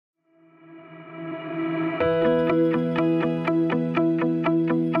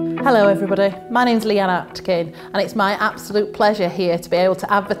Hello everybody, my name's Leanne Atkin and it's my absolute pleasure here to be able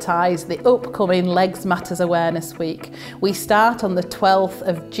to advertise the upcoming Legs Matters Awareness Week. We start on the 12th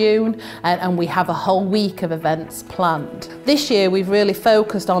of June and we have a whole week of events planned. This year we've really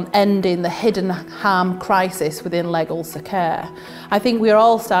focused on ending the hidden harm crisis within leg ulcer care. I think we're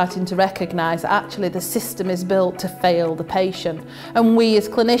all starting to recognise that actually the system is built to fail the patient, and we as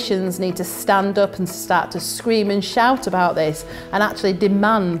clinicians need to stand up and start to scream and shout about this and actually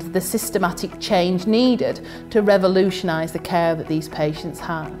demand the systematic change needed to revolutionise the care that these patients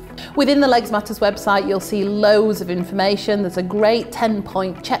have. Within the Legs Matters website you'll see loads of information. There's a great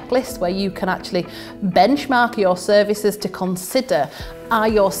 10-point checklist where you can actually benchmark your services to consider, are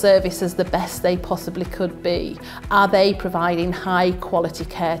your services the best they possibly could be? Are they providing high quality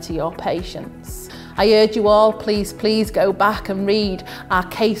care to your patients? I urge you all, please go back and read our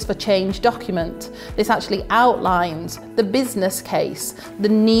Case for Change document. This actually outlines the business case, the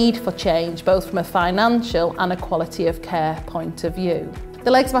need for change, both from a financial and a quality of care point of view.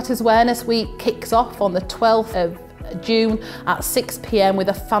 The Legs Matters Awareness Week kicks off on the 12th of June at 6 p.m. with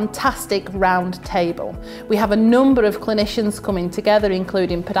a fantastic round table. We have a number of clinicians coming together,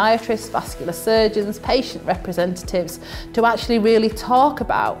 including podiatrists, vascular surgeons, patient representatives, to actually really talk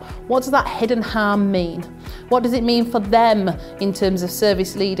about what does that hidden harm mean? What does it mean for them in terms of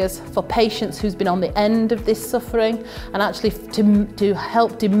service leaders, for patients who's been on the end of this suffering, and actually to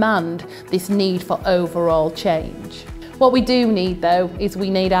help demand this need for overall change. What we do need though is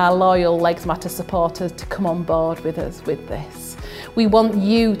we need our loyal Legs Matter supporters to come on board with us with this. We want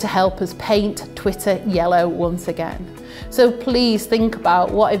you to help us paint Twitter yellow once again. So please think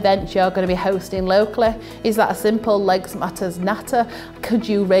about what events you're going to be hosting locally. Is that a simple Legs Matters natter? Could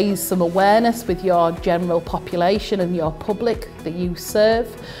you raise some awareness with your general population and your public that you serve?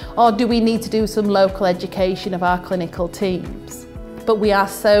 Or do we need to do some local education of our clinical teams? But we are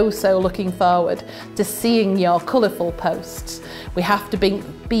so looking forward to seeing your colourful posts. We have to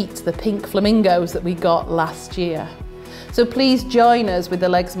beat the pink flamingos that we got last year. So please join us with the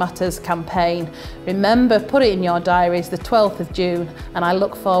Legs Matters campaign. Remember, put it in your diaries, the 12th of June, and I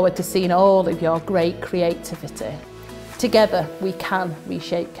look forward to seeing all of your great creativity. Together we can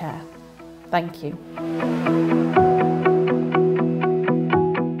reshape care. Thank you.